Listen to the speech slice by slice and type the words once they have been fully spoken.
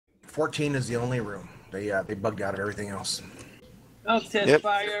14 is the only room. They bugged out of everything else. Oh, test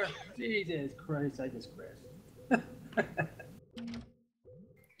fire. Jesus Christ, I just crashed.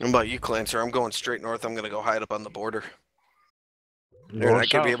 How about you, Clancer? I'm going straight north. I'm going to go hide up on the border. They're not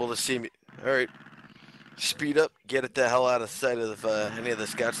going to be able to see me. All right. Speed up. Get it the hell out of sight of any of the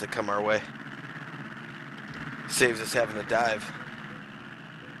scouts that come our way. Saves us having to dive.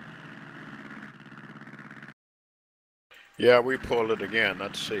 Yeah, we pulled it again.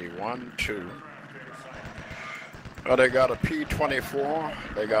 Let's see. 1, 2. Oh, they got a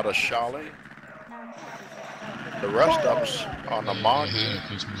P-24. They got a Charlie. The rest of them's on the Moggy.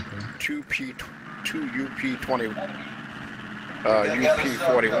 2 UP-20,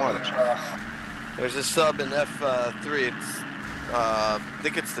 UP-41s. There's a sub in F3. It's I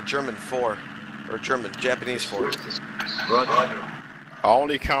think it's the German 4 or Japanese 4. I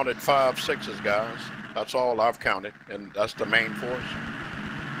only counted 5 6s, guys. That's all I've counted, and that's the main force.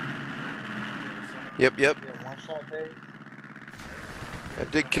 Yep. I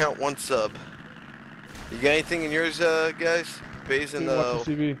did count 1 sub. You got anything in yours, guys? Bays and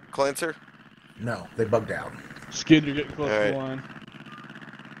the Clancer? No, they bugged out. Skid, you're getting close to the line.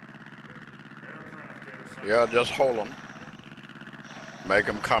 Yeah, just hold them. Make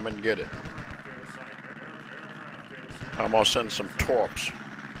them come and get it. I'm gonna send some torps.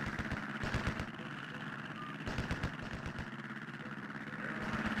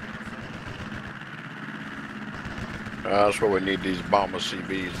 That's where we need these bomber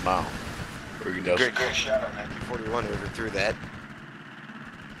CBs now. We can just great shot on 1941 over through that.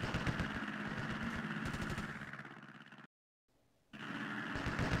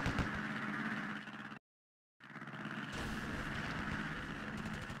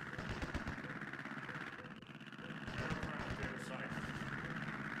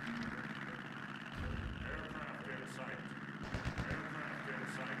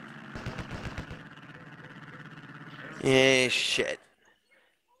 Yeah, shit.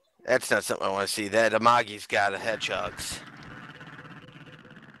 That's not something I want to see. That Amagi's got a hedgehogs.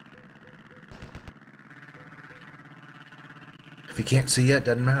 If you can't see it,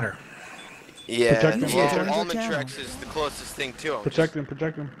 doesn't matter. Yeah, well, Almond Trex is the closest thing to him. Protect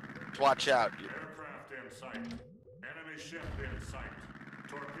him. Watch out. Aircraft in sight. Enemy ship in sight.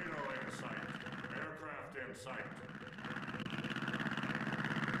 Torpedo in sight. Aircraft in sight. Aircraft in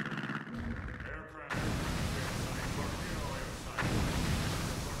sight. Torpedo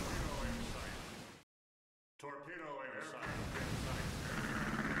in sight. Torpedo in sight.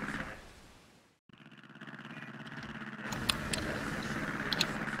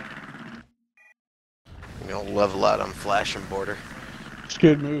 We'll level out on flashing border.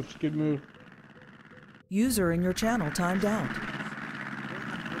 Skid move. User in your channel timed out.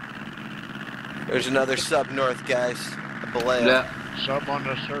 There's another sub north, guys. A Balea. Yeah. Sub on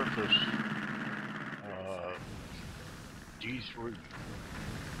the surface. D3.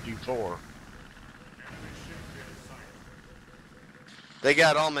 D4. They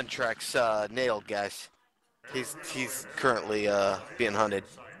got Almond Trex nailed, guys. He's currently being hunted.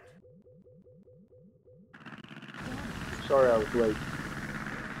 Sorry I was late.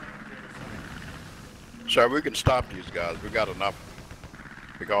 So we can stop these guys. We got enough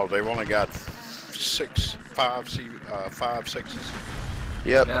because they've only got 5 6s.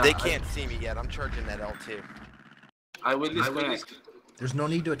 Yep, yeah, they can't see me yet. I'm charging that L2. I will disconnect. There's no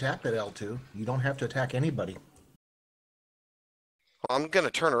need to attack that L2. You don't have to attack anybody. Well, I'm gonna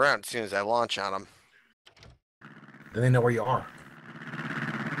turn around as soon as I launch on them. Then they know where you are.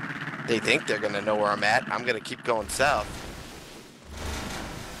 They think they're gonna know where I'm at. I'm gonna keep going south.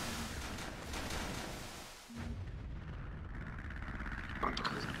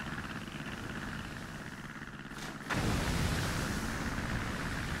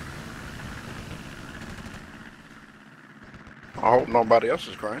 I hope nobody else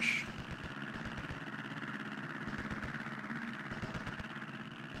has crashed.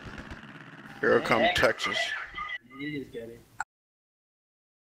 Here comes Texas. He is getting.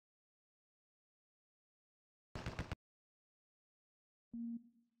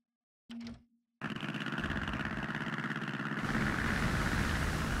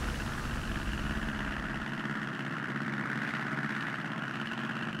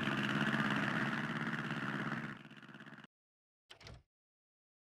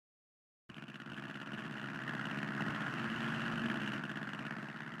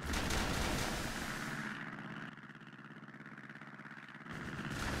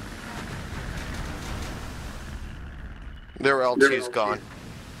 Their L2's gone.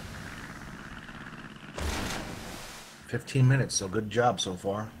 15 minutes, so good job so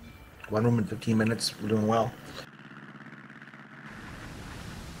far. 1 room in 15 minutes, we're doing well.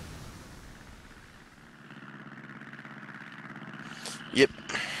 Yep.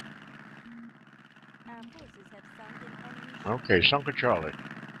 Okay, sunk a Charlie.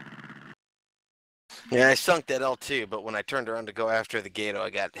 Yeah, I sunk that L2, but when I turned around to go after the Gato, I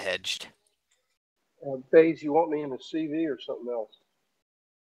got hedged. Baze, you want me in a CV or something else?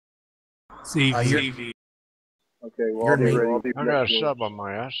 CV. Okay, well, Your I'll be main- ready. I'll be I got a next one. sub on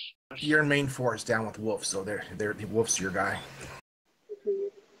my ass. Your main four is down with Wolf, so Wolf's your guy.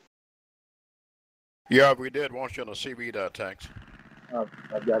 Yeah, we did want you on a CV there, Tex.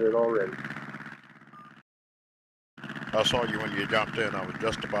 I've got it already. I saw you when you jumped in. I was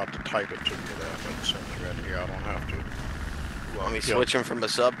just about to type it to you there, but since you're in here, I don't have to. You want me switching from a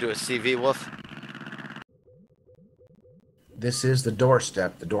sub to a CV, Wolf? This is the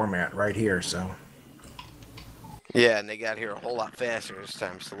doorstep, the doormat right here, so. Yeah, and they got here a whole lot faster this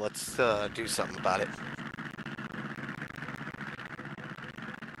time, so let's do something about it.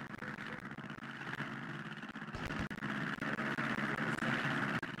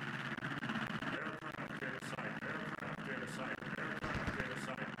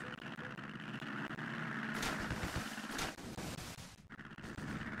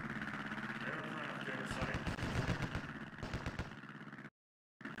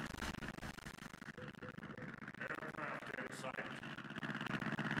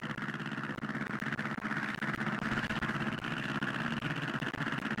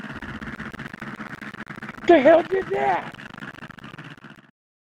 What the hell did that?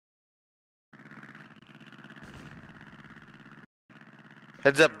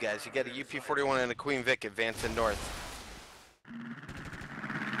 Heads up, guys. You got a UP-41 and a Queen Vic advancing north.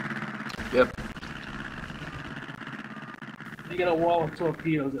 Yep. They got a wall of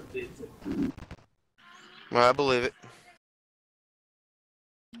torpedoes up there. Well, I believe it.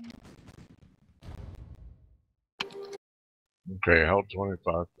 Okay, held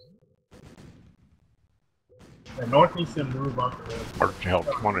 25. The northeastern move up the Or held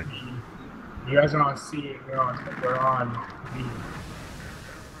 20. You guys are on C, we're on B.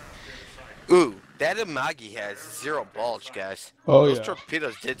 Ooh, that Imagi has zero bulge, guys. Oh, Those yeah.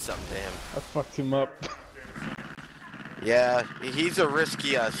 torpedoes did something to him. I fucked him up. Yeah, he's a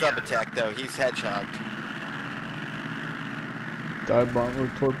risky sub-attack, though. He's hedgehogged. Dive bomber,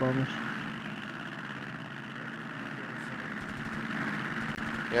 torp bombers.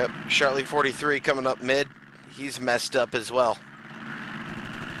 Yep, Charlie 43 coming up mid. He's messed up as well.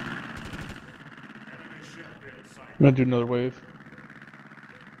 I'm gonna do another wave.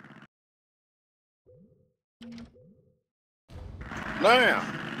 Now,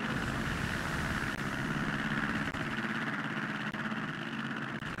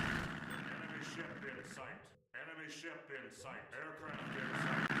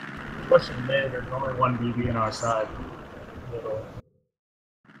 Pushing mid, there's only one BB on our side. Middle.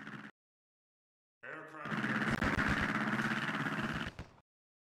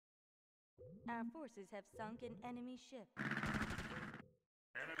 Our forces have sunk an enemy ship.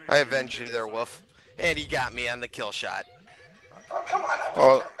 I avenged you there, Wolf. And he got me on the kill shot.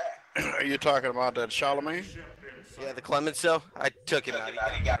 oh, are you talking about that Charlemagne? Yeah, the Clemenceau. I took him out.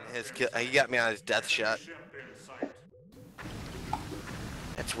 He got me on his death shot.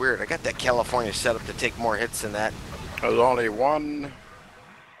 That's weird. I got that California set up to take more hits than that. There's only 1,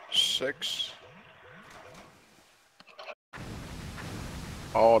 6.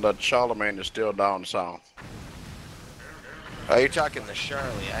 Oh, that Charlemagne is still down south. Oh, you're talking the Charlie.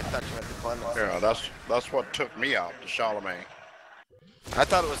 I thought you meant the Clemenceau. Yeah, that's what took me out, the Charlemagne. I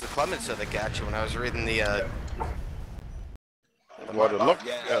thought it was the Clemenceau that got you when I was reading the What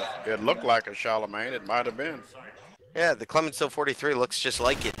it looked like a Charlemagne. It might have been. Yeah, the Clemenceau 43 looks just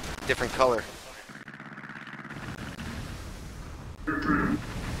like it. Different color.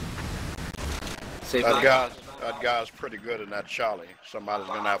 That guy's pretty good in that Charlie. Somebody's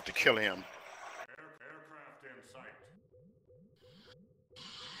gonna have to kill him.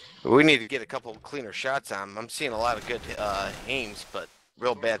 We need to get a couple cleaner shots on him. I'm seeing a lot of good aims, but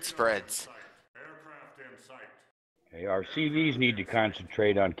real bad spreads. Okay, our CVs need to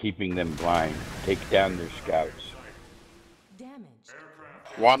concentrate on keeping them blind. Take down their scouts. Damaged.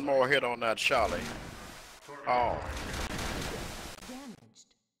 One more hit on that Charlie. Oh. Damaged.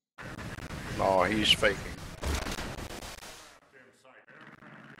 No, he's faking.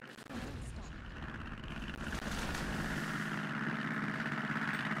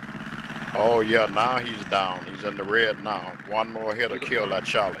 Oh yeah, now he's down. He's in the red now. One more hit to kill that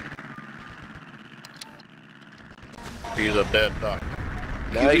Charlie. He's a dead duck.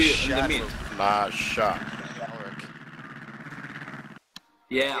 Nice shot. Nice shot.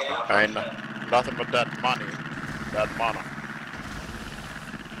 Yeah. Ain't nothing but that money. That money.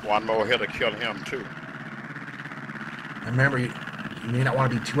 One more hit to kill him too. I remember you may not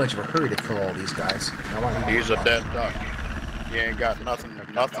want to be too much of a hurry to kill all these guys. He's a dead duck. He ain't got nothing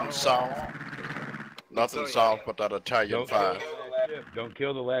south. Nothing south but that Italian 5. Don't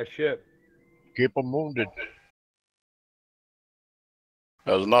kill the last ship. Keep them wounded.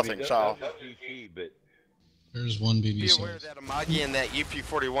 There's nothing south. There's one BB Be south. aware of that Amagi and that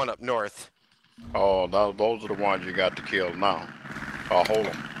UP-41 up north. Oh, those are the ones you got to kill now. I'll hold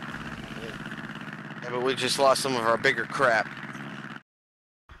them. Yeah, but we just lost some of our bigger crap.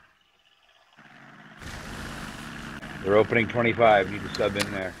 They're opening 25. Need to sub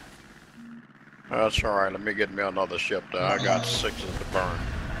in there. That's all right. Let me get me another ship there. I got 6 to burn.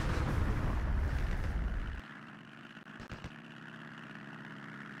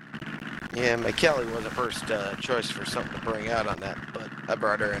 Yeah, McKelly was the first choice for something to bring out on that, but I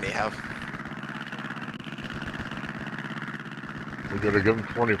brought her anyhow. We gotta give them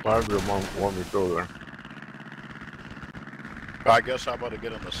 25 to when we go there. I guess I better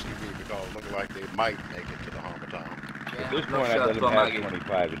get in the CV because it looks like they might make it to the Harbortown. At this point, I'd let them have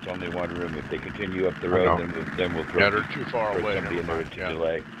 25. It's only one room. If they continue up the road, then we'll throw. Yeah, they're too far away. Somebody in there to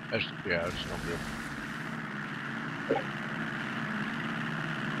delay. That's no good.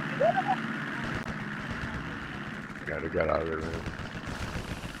 Gotta get out of there, man.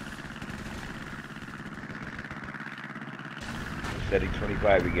 Setting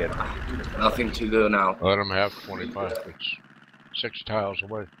 25 again. Nothing to do now. Let them have 25. It's 6 tiles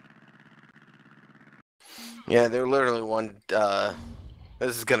away. Yeah, they're literally one.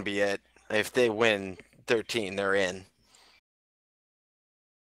 This is gonna be it. If they win 13, they're in.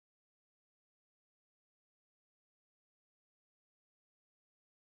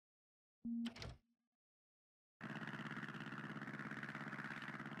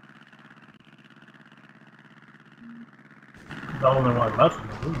 The only one left in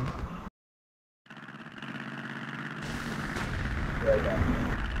the room.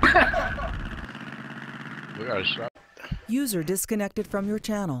 We gotta stop. User disconnected from your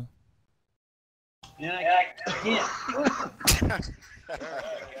channel.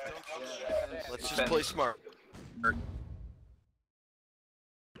 Let's just play smart.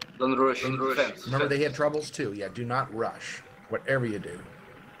 Don't rush. Remember, they had troubles too. Yeah, do not rush. Whatever you do.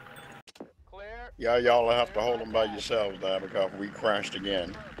 Yeah, y'all have to hold them by yourselves there because we crashed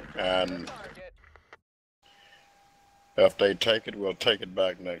again. And if they take it, we'll take it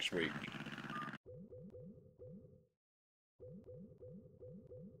back next week.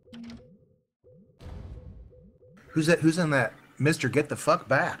 Who's that? Who's in that? Mister, get the fuck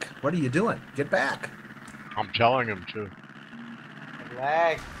back. What are you doing? Get back. I'm telling him to.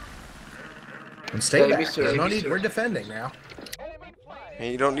 Lag. And stay back. There's no need. We're defending now.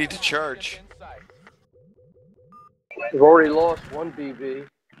 And you don't need to charge. We've already lost one BB.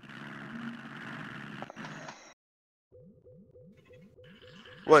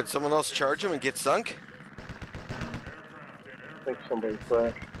 What, someone else charge him and get sunk? I think somebody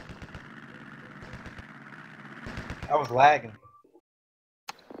crashed. I was lagging.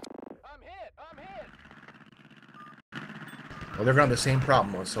 Well, they're going to have the same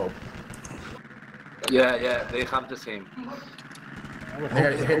problem, let's hope. Yeah, they have the same.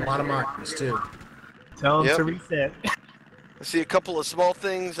 They hit a lot of markers, too. Tell them to reset. I see a couple of small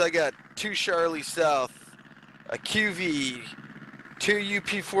things. I got 2 Charlie South, a QV, 2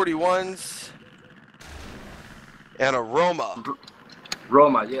 UP-41s, and a Roma.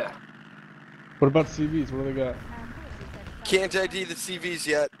 Roma, yeah. What about CVs? What do they got? Can't ID the CVs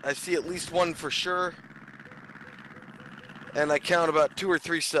yet. I see at least 1 for sure. And I count about 2 or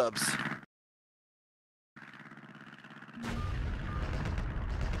 3 subs.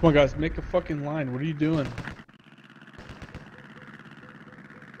 Come on, guys, make a fucking line. What are you doing?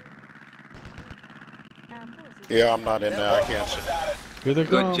 Yeah, I'm not in there. I can't see. Here they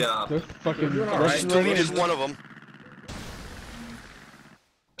come. Good job. They're fucking You're doing all rushing right. right Just in. one of them.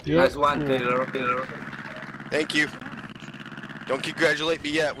 Yep, Nice one, cool. Taylor. Thank you. Don't congratulate me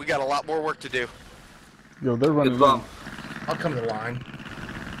yet. We got a lot more work to do. Yo, they're running Good bump. I'll come to the line.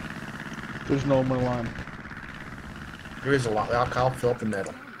 There's no more line. There is a lot. I'll fill up the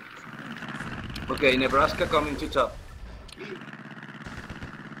middle. Okay, Nebraska coming to top.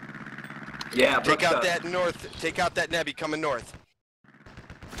 Yeah, Take out Brookshire. that north. Take out that Nebby coming north.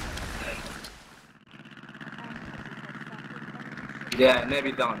 Yeah,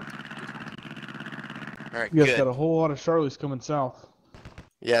 Navy down. All right, You guys good. got a whole lot of Charlies coming south.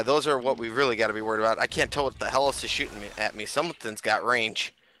 Yeah, those are what we really got to be worried about. I can't tell what the hell else is shooting at me. Something's got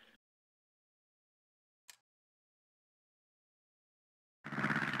range.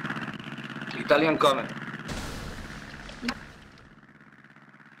 Italian coming.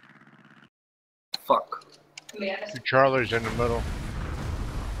 Fuck. 2 Charlies in the middle.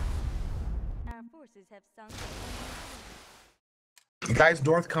 have sunk. The guys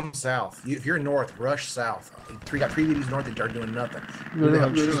north come south. If you're north, rush south. We got 3 BBs north that are doing nothing. They're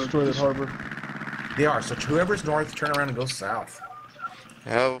gonna destroy that harbor. They are. So whoever's north, turn around and go south.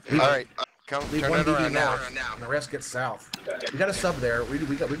 Oh, all right. Come, Leave turn one it BB around now. north, and the rest get south. We got a sub there. We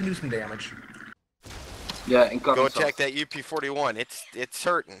can do some damage. Yeah, and Go attack that UP-41. It's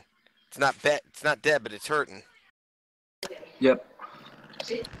hurting. It's not bad. It's not dead, but it's hurting. Yep.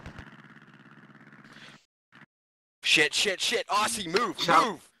 Shit! Aussie, move!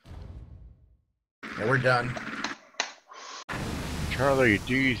 Yeah, we're done. Charlie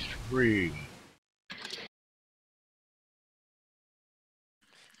D's free.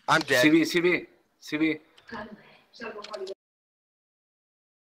 I'm dead. CV.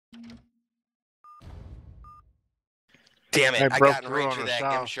 Damn it! I broke got in through range on of the that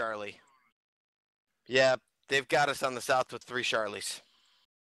south. Charlie. Yeah, they've got us on the south with 3 Charlies.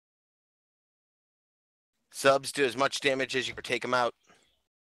 Subs do as much damage as you can take them out.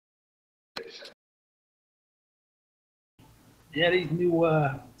 Yeah, these new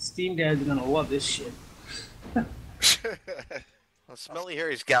Steam guys are gonna love this shit. Well, Smelly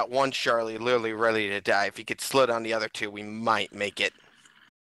Harry's got 1 Charlie literally ready to die. If he could slow down the other 2, we might make it.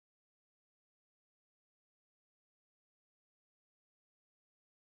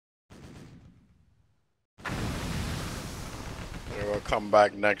 We'll come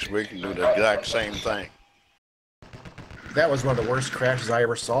back next week and do the exact same thing. That was one of the worst crashes I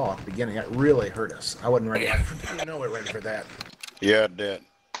ever saw at the beginning. It really hurt us. I wasn't ready. You know, we're ready for that. Yeah, it did.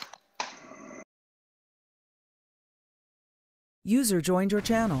 User joined your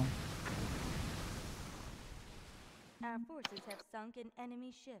channel. Our forces have sunk an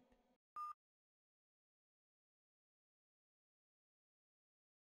enemy ship.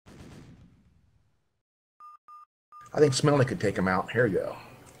 I think Smelly could take him out. Here you go.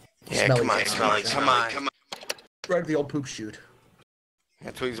 Yeah, come on, Smelly. Come on. Right at the old poop chute.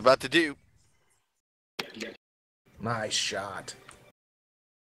 That's what he's about to do. Nice shot.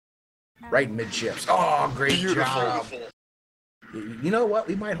 Right in midships. Oh, great job. You know what?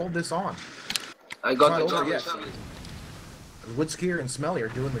 We might hold this on. I got It's the not over job. yet. Woodskier and Smelly are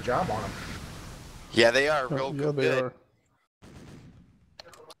doing the job on him. Yeah, they are real Yeah, good. they are.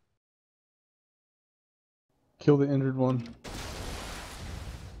 Kill the injured one.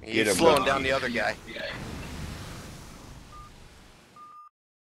 He's slowing down the other guy.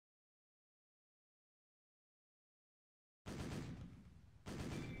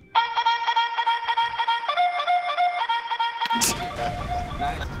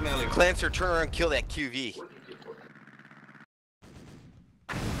 Clancer, turn around and kill that QV.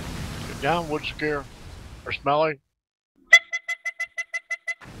 Get down, wood scare. Or Smelly.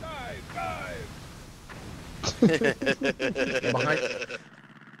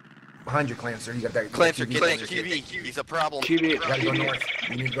 Behind you, Clancer. You got that. Clancer, get that QV. He's a problem. QV. You gotta go north.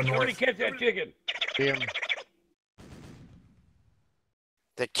 You need to go north. Somebody catch that chicken. Him.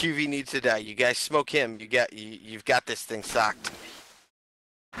 That QV needs to die. You guys smoke him. You've got this thing socked.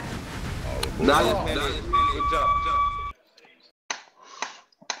 Nice, good job.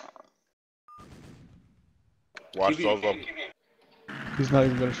 Watch those up. He's not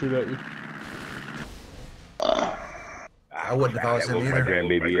even gonna shoot at you. I wouldn't if I was him My either.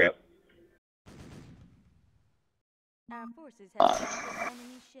 grandbaby up. Our forces have sunk an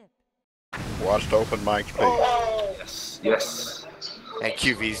enemy ship. Watch the open mics, please. Yes. And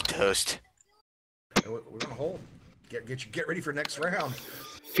QV's toast. We're gonna hold. Get ready for next round.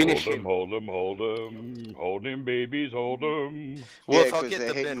 Finish Hold him. him. Hold him, babies, hold him. Well, Yeah, if I'll 'cause get they're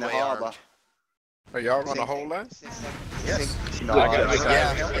the hitting bin the way harbour. armed. Are y'all gonna hold that? Yes.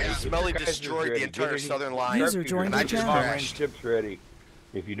 Yeah, Smelly destroyed the entire southern line. User joined and I your just channel. crashed. Ships ready.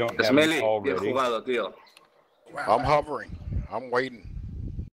 If you don't have Smelly, them all bien ready. jugado, tío. I'm hovering. I'm waiting.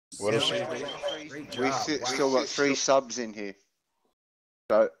 What is Great We job. still got 3 subs in here.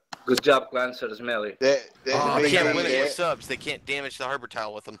 So Good job, Clancer, Smelly. there's Oh, a They big can't room win it there. with subs. They can't damage the harbor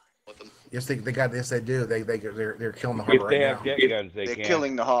tile with them. Yes, they got this. They do. They're killing the If harbor they right have now. jet guns, they They're can.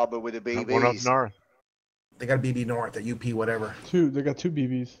 killing the harbour with the Got one up BBs. north. They got a BB north, a UP, whatever. They got 2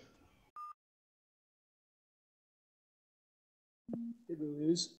 BBs. Did we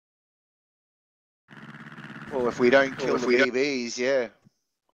lose? Well, if we don't kill the BBs, yeah.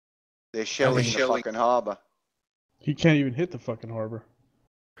 They're shelling the fucking harbour. He can't even hit the fucking harbor.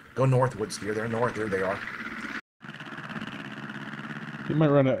 Go north, Woodskier. They're north. There they are. He might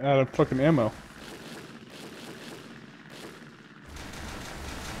run out of fucking ammo.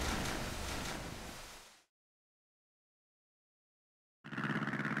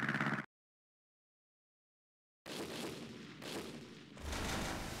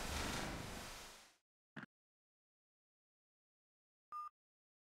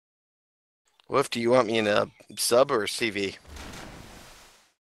 Wolf, do you want me in a sub or a CV?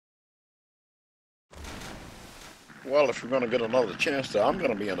 Well, if you're going to get another chance there, I'm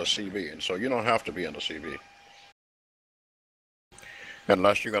going to be in a CV, and so you don't have to be in a CV.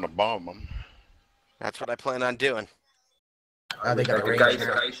 Unless you're going to bomb them. That's what I plan on doing. They got the range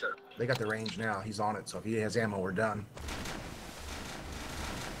now. They got the range now. He's on it, so if he has ammo, we're done.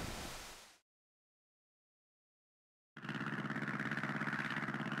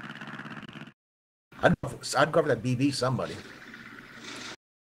 I'd go for that BB somebody.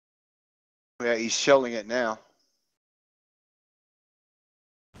 Yeah, he's shelling it now.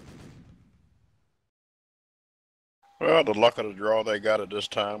 Well, the luck of the draw they got it this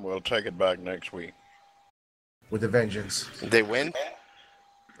time. We'll take it back next week. With a vengeance. They win?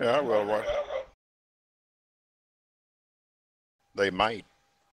 Yeah, well, they might.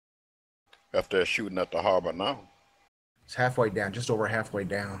 If they're shooting at the harbor now. It's halfway down, just over halfway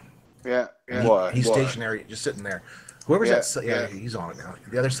down. Yeah. He's stationary, just sitting there. Whoever's he's on it now.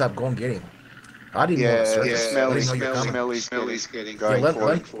 The other side, go and get him. I didn't know the surface. Smelly's getting going.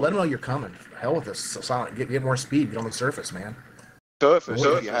 Let him know you're coming. Hell with this. Silent. Get more speed. Get on the surface, man. Surface,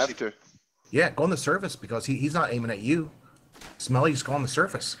 you have to. Yeah, go on the surface because he's not aiming at you. Smelly's go on the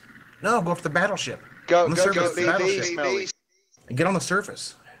surface. No, go for the battleship. Go, on the surface, the battleship. Smelly. And get on the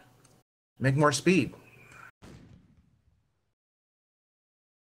surface. Make more speed.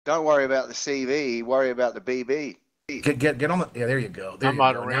 Don't worry about the CV. Worry about the BB. Get on the. Yeah, there you go. There I'm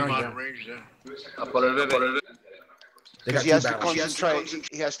out of range. Because he has to concentrate.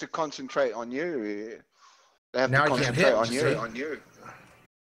 He has to concentrate on you. They have now to concentrate on you.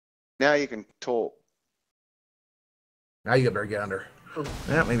 Now you can talk. Now you better get under.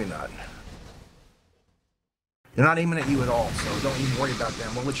 Yeah, maybe not. They're not aiming at you at all, so don't even worry about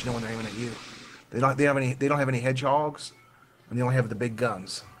them. We'll let you know when they're aiming at you. They don't have any hedgehogs, and they only have the big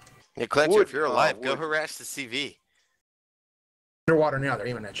guns. Yeah, Cletcher, if you're alive, go harass the CV. Underwater now, they're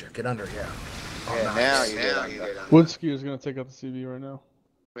aiming at you. Get under, yeah. Oh, yeah, nice. now you get under. Woodski is going to take out the CV right now.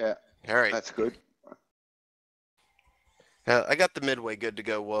 Yeah. All right. That's good. I got the midway good to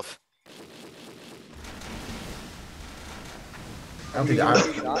go, Wolf. I don't think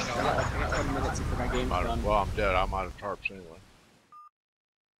well, I'm dead. I'm out of tarps anyway.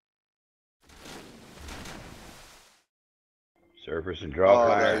 Surface and draw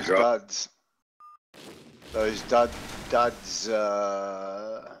fire. Those duds. Those duds.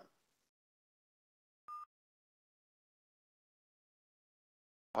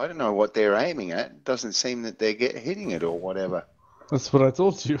 I don't know what they're aiming at. It doesn't seem that they're hitting it or whatever. That's what I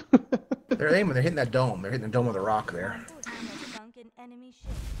told you. They're aiming. They're hitting that dome. They're hitting the dome of the rock there.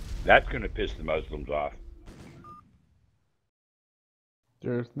 That's going to piss the Muslims off.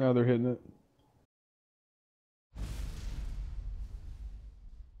 Now they're hitting it.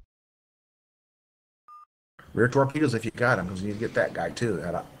 Rear torpedoes if you got them, because you need to get that guy too.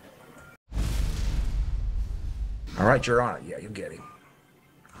 All right, you're on it. Yeah, you'll get him.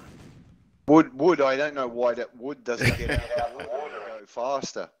 Wood. I don't know why that wood doesn't get out of the water go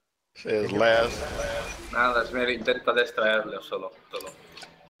faster. Says last. Nada, Smelly intenta distraerle solo.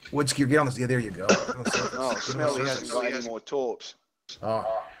 Woodski, get on this. Yeah, there you go. Oh, Smelly hasn't got any more torps.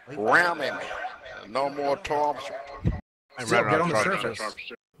 Oh. Ram him. No more torps. Still, get on the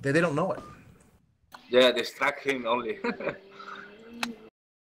surface. They don't know it. Yeah, distract him only.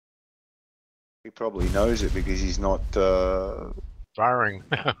 He probably knows it because he's not firing.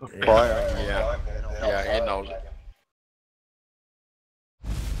 Firing. Yeah, he knows it.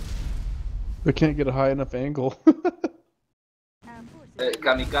 They can't get a high enough angle.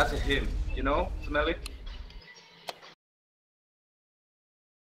 Kamikaze him, you know, Smelly?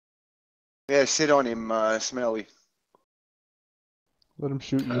 Yeah, sit on him, Smelly. Let him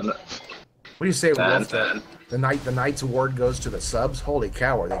shoot you. What do you say, Wolf? The Knight's Award goes to the subs? Holy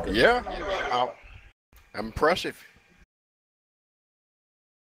cow, are they good? Yeah. Impressive.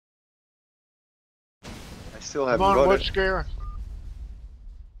 I still haven't Come on, got it. Scare.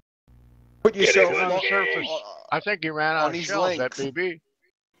 Put yourself on the surface. I think he ran out of shells, that BB.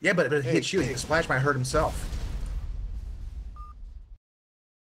 Yeah, but it hit you. The splash might hurt himself.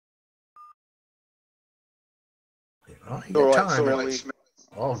 Oh, you got time.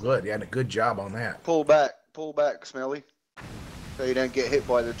 Oh, good. You had a good job on that. Pull back, Smelly, so you don't get hit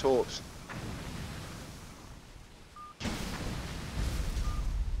by the torps.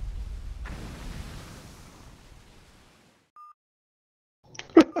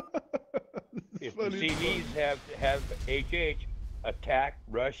 If the CVs have HH, attack,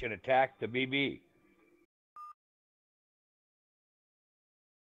 rush, and attack the BB.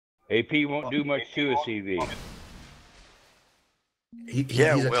 AP won't do much to a CV.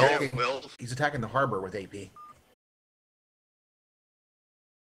 He's attacking the harbor with AP.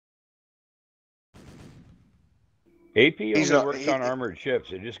 AP only works on armored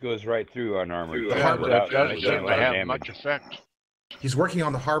ships. It just goes right through unarmored ships. That doesn't have much effect. He's working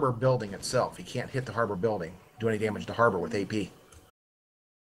on the harbor building itself. He can't hit the harbor building, do any damage to harbor with AP.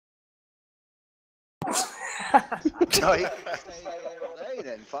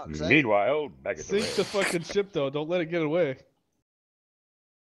 Meanwhile, back at Sink the fucking ship, though. Don't let it get away.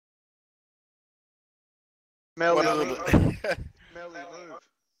 Melly, move.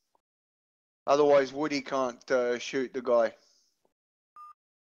 Otherwise, Woody can't shoot the guy.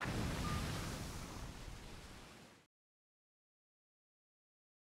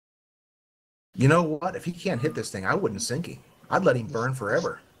 You know what? If he can't hit this thing, I wouldn't sink him. I'd let him burn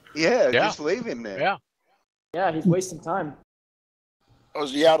forever. Yeah, just leave him there. Yeah. Yeah, he's wasting time. Oh,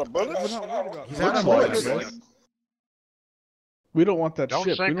 is he out of bullets? He's out of bullets. We don't want that Don't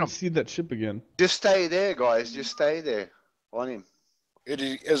ship. We sink don't him. see that ship again. Just stay there, guys. Just stay there on him.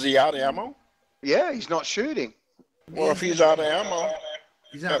 Is he out of ammo? Yeah, he's not shooting. Well, if he's out of ammo,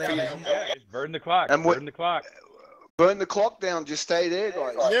 he's out of ammo. Just burn the clock. And burn the clock. Burn the clock down. Just stay there,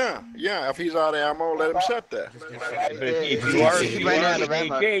 guys. Yeah. If he's out of ammo, let him sit there. But if you are out of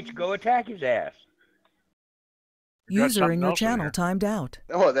HH, go attack his ass. User in your channel timed out.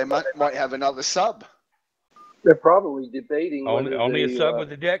 Oh, they might have another sub. They're probably debating Only a sub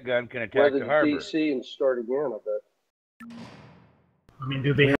with a deck gun can attack the harbor. DC and start again, I bet. I mean,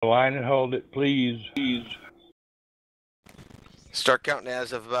 do they line and hold it, please? Start counting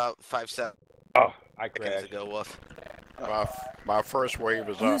as of about 5 seconds. Oh, I crashed. Ago, Wolf. My first wave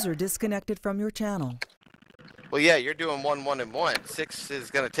is up. User disconnected from your channel. Well, yeah, you're doing 1, 1, and 1. 6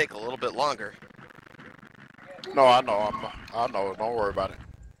 is going to take a little bit longer. No, I know. I know. Don't worry about it.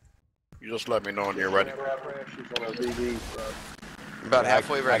 You just let me know when you're ready. About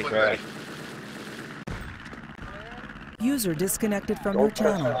halfway ready. User disconnected from your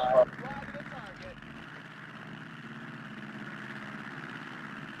channel.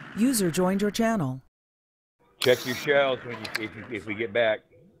 User joined your channel. Check your shells when if we get back.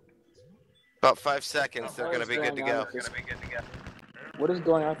 About 5 seconds, they're going to be good to go. What is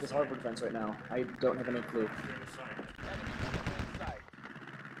going on with this harbor defense right now? I don't have any clue.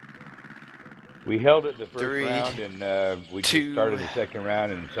 We held it the first round, and we just started the second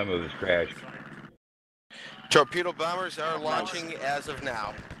round, and some of us crashed. Torpedo bombers are launching as of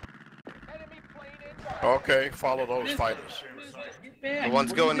now. Okay, follow those fighters. The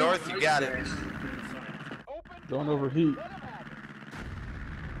ones going north, you got it. Don't overheat.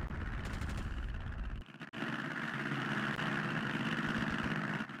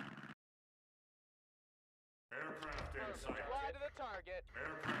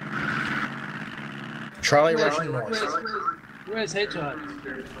 Charlie rushing north. Where's Hedgehog?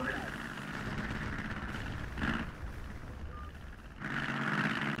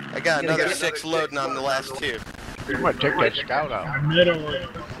 I got another 6 loading on the last 2. You might take that scout out. middle?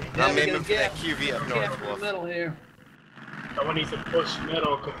 I'm aiming for that QV up north, Wolf. Middle here. Someone needs to push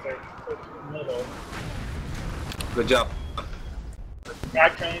middle because they push middle. Good job.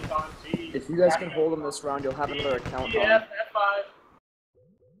 Back trains on G. If you guys can hold them this round, you'll have another account on. F5.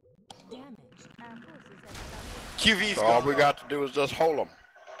 QV's So all we got to do is just hold them.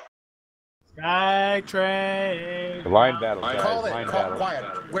 Sky train. The line battle, guys. Call line it. battle.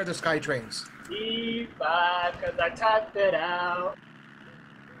 Quiet. Where are the sky trains? E5, because I typed it out.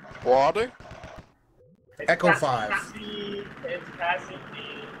 What are they? Echo 5. It's passing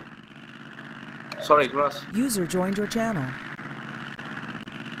me. Sorry, Gross. User joined your channel.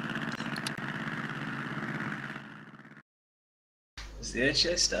 Is the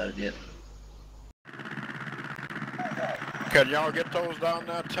HA started yet? Can y'all get those down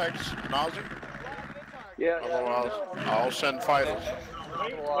there, Tex, Nazi? Yeah. Otherwise, I'll send fighters.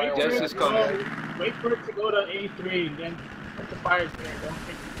 Jess is coming. Wait for it to go to A3 and then put the fires there. Don't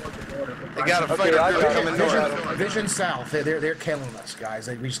take it towards the border. They got a fighter crew coming north. Vision south. They're killing us, guys.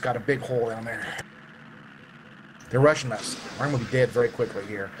 We just got a big hole down there. They're rushing us. We're going to be dead very quickly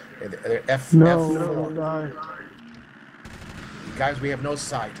here. They're F4. Guys, we have no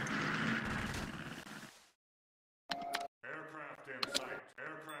sight.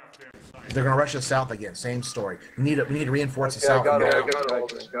 They're going to rush us south again. Same story. We need to reinforce the south. I got it.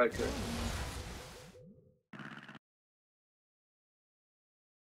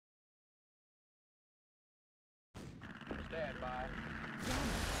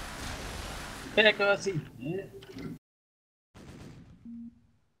 Heck, I see.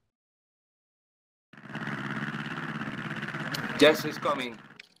 Jess is coming.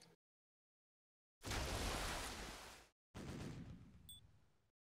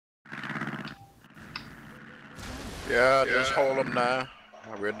 Yeah, just hold them now.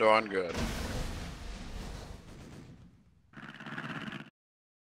 We're doing good.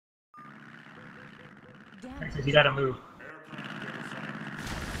 You gotta move.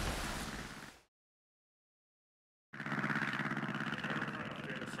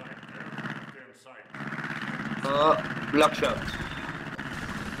 Block shot.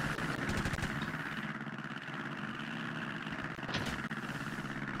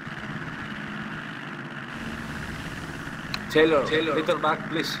 Taylor, little back,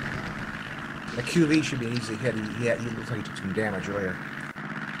 please. The QV should be an easy hit. He looks like he took some damage earlier.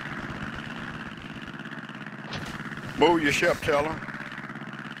 Move your ship, Taylor.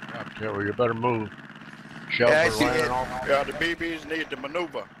 Taylor, you better move. Yeah, I see it. Yeah, the BBs need to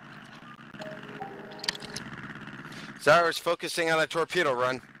maneuver. Cyrus focusing on a torpedo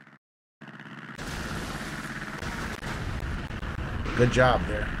run. Good job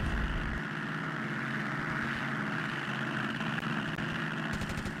there.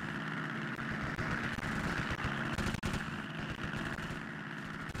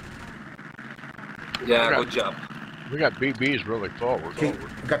 Yeah, good job. We got BBs really forward. Okay,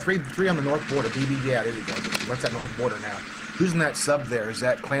 we got three on the north border. BB, yeah, there you go. What's that north border now? Who's in that sub there? Is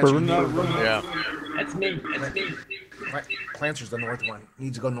that Clancy? Yeah. That's me. That's me. Clancy's the north one.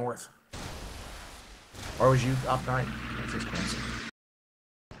 Needs to go north. Or was you up 9? That's Clancy.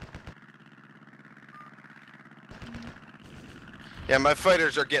 Yeah, my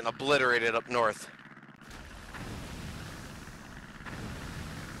fighters are getting obliterated up north.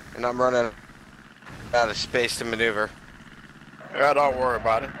 And I'm running out of space to maneuver. Yeah, don't worry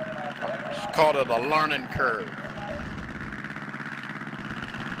about it. It's called it a learning curve.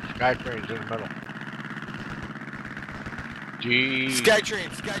 Skytrain's in the middle. Gee.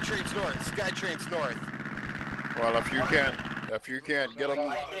 Skytrain's north. Skytrain's north. Well, if you can't get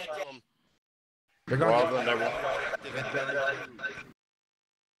them, they're well, then they won't.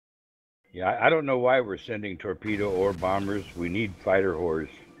 Yeah, I don't know why we're sending torpedo or bombers. We need fighter whores.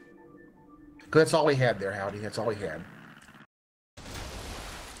 Because that's all he had there, Howdy. That's all he had.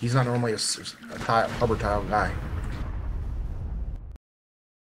 He's not normally a rubber tile guy.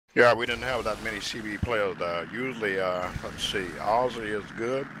 Yeah, we didn't have that many CB players there. Usually, let's see, Aussie is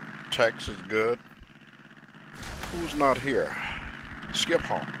good, Tex is good. Who's not here? Skip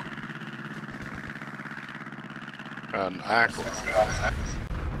Hawk. And Aqua.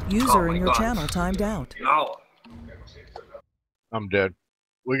 User in your channel timed out. No. I'm dead.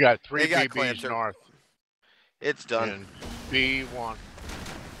 We got 3 got BBs Clancy. north. It's done. And B1.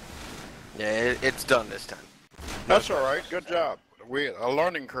 Yeah, it's done this time. That's all right. Good job. A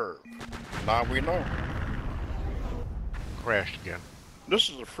learning curve. Now we know. Crashed again. This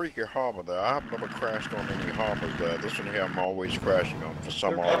is a freaky harbor there. I've never crashed on any harbors there. This one here I'm always crashing on for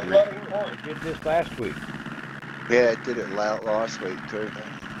some odd reason. I did this last week. Yeah, it did it last week too.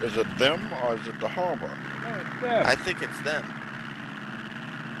 Is it them or is it the harbor? No, it's them. I think it's them.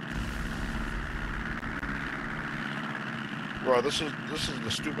 Well, this is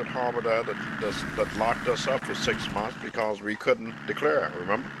the stupid harbor there that locked us up for 6 months because we couldn't declare.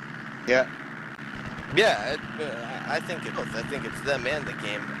 Remember? Yeah. Yeah, I think it's both. I think it's them and the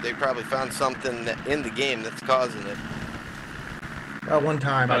game. They probably found something in the game that's causing it. Well, one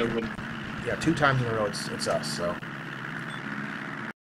time, 2 times in a row, it's us. So